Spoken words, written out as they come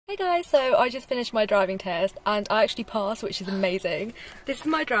Hey guys, so I just finished my driving test and I actually passed, which is amazing. This is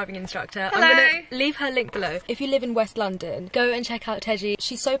my driving instructor. Hello. I'm going to leave her link below. If you live in West London, go and check out Teji.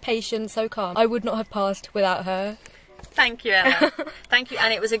 She's so patient, so calm. I would not have passed without her. Thank you, Ella. Thank you,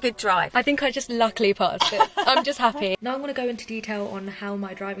 and it was a good drive. I think I just luckily passed it. I'm just happy. Now I'm going to go into detail on how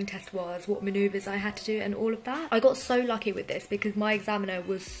my driving test was, what manoeuvres I had to do and all of that. I got so lucky with this because my examiner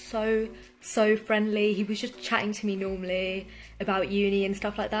was so friendly. He was just chatting to me normally about uni and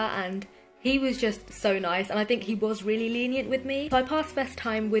stuff like that, and he was just so nice, and I think he was really lenient with me. So I passed first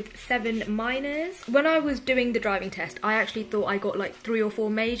time with 7 minors. When I was doing the driving test, I actually thought I got like 3 or 4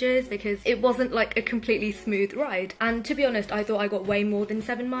 majors because it wasn't like a completely smooth ride. And to be honest, I thought I got way more than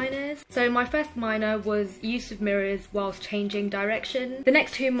 7 minors. So my first minor was use of mirrors whilst changing direction. The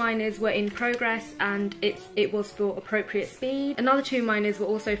next 2 minors were in progress, and it was for appropriate speed. Another 2 minors were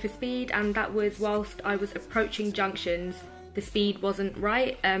also for speed, and that was whilst I was approaching junctions. The speed wasn't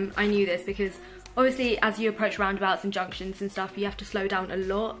right. I knew this because obviously as you approach roundabouts and junctions and stuff, you have to slow down a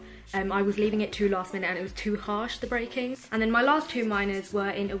lot. I was leaving it too last minute and it was too harsh, the braking. And then my last 2 minors were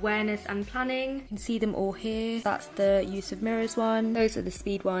in awareness and planning. You can see them all here. That's the use of mirrors one. Those are the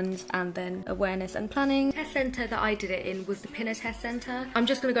speed ones, and then awareness and planning. Test centre that I did it in was the Pinner Test Centre. I'm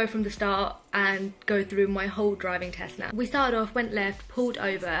just gonna go from the start and go through my whole driving test now. We started off, went left, pulled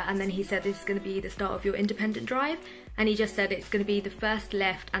over, and then he said this is gonna be the start of your independent drive. And he just said it's going to be the first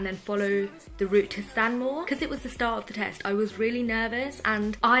left and then follow the route to Stanmore. Because it was the start of the test, I was really nervous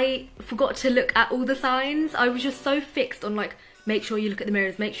and I forgot to look at all the signs. I was just so fixed on like, make sure you look at the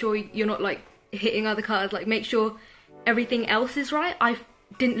mirrors, make sure you're not like hitting other cars, like make sure everything else is right. I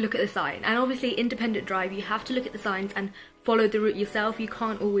didn't look at the sign. And obviously independent drive, you have to look at the signs and follow the route yourself. You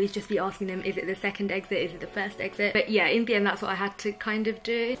can't always just be asking them, is it the second exit, is it the first exit? But yeah, in the end that's what I had to kind of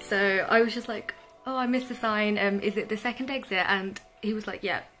do. So I was just like, oh, I missed the sign, is it the second exit? And he was like,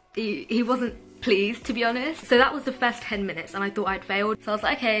 yeah. He wasn't pleased, to be honest. So that was the first 10 minutes and I thought I'd failed. So I was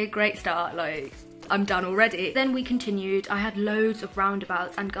like, okay, great start, like, I'm done already. Then we continued. I had loads of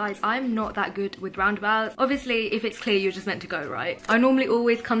roundabouts, and guys, I'm not that good with roundabouts. Obviously, if it's clear, you're just meant to go, right? I normally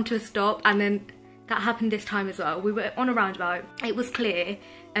always come to a stop, and then that happened this time as well. We were on a roundabout, it was clear,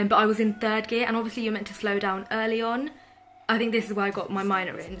 but I was in 3rd gear, and obviously you're meant to slow down early on. I think this is where I got my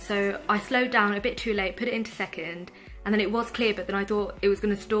minor in. So I slowed down a bit too late, put it into 2nd, and then it was clear, but then I thought it was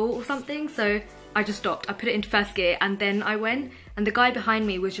gonna stall or something, so I just stopped. I put it into 1st gear and then I went, and the guy behind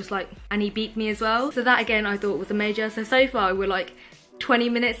me was just like, and he beat me as well. So that again I thought was a major. So far we're like 20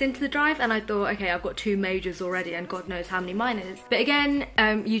 minutes into the drive and I thought, okay, I've got 2 majors already and God knows how many minors. But again,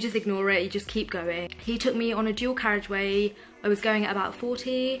 you just ignore it, you just keep going. He took me on a dual carriageway. I was going at about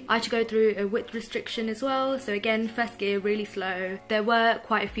 40. I had to go through a width restriction as well. So again, 1st gear, really slow. There were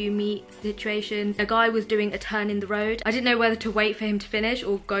quite a few meet situations. A guy was doing a turn in the road. I didn't know whether to wait for him to finish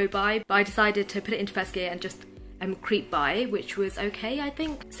or go by, but I decided to put it into 1st gear and just creep by, which was okay, I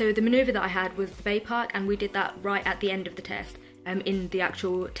think. So the manoeuvre that I had was the Bay Park, and we did that right at the end of the test. In the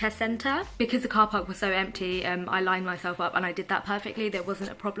actual test centre. Because the car park was so empty, I lined myself up and I did that perfectly. There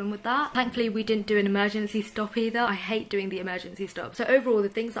wasn't a problem with that. Thankfully we didn't do an emergency stop either. I hate doing the emergency stop. So overall the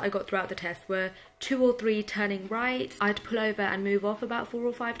things that I got throughout the test were 2 or 3 turning right. I had to pull over and move off about 4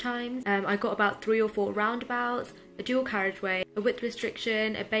 or 5 times. I got about 3 or 4 roundabouts, a dual carriageway, a width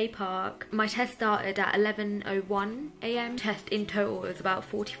restriction, a Bay Park. My test started at 11:01 AM. Test in total was about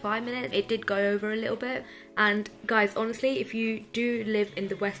 45 minutes. It did go over a little bit. And guys, honestly, if you do live in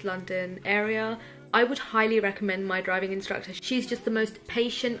the West London area, I would highly recommend my driving instructor. She's just the most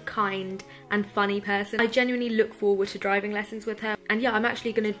patient, kind and funny person. I genuinely look forward to driving lessons with her. And yeah, I'm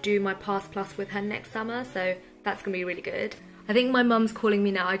actually going to do my Pass Plus with her next summer, so that's going to be really good. I think my mum's calling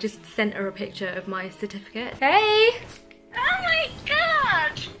me now. I just sent her a picture of my certificate. Hey! Oh my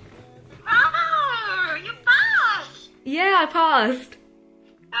god! Oh, you passed! Yeah, I passed.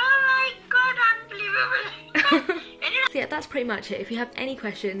 Oh my god, unbelievable. So yeah, that's pretty much it. If you have any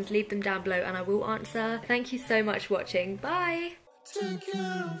questions, leave them down below and I will answer. Thank you so much for watching. Bye! Take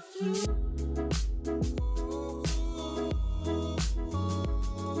care of you.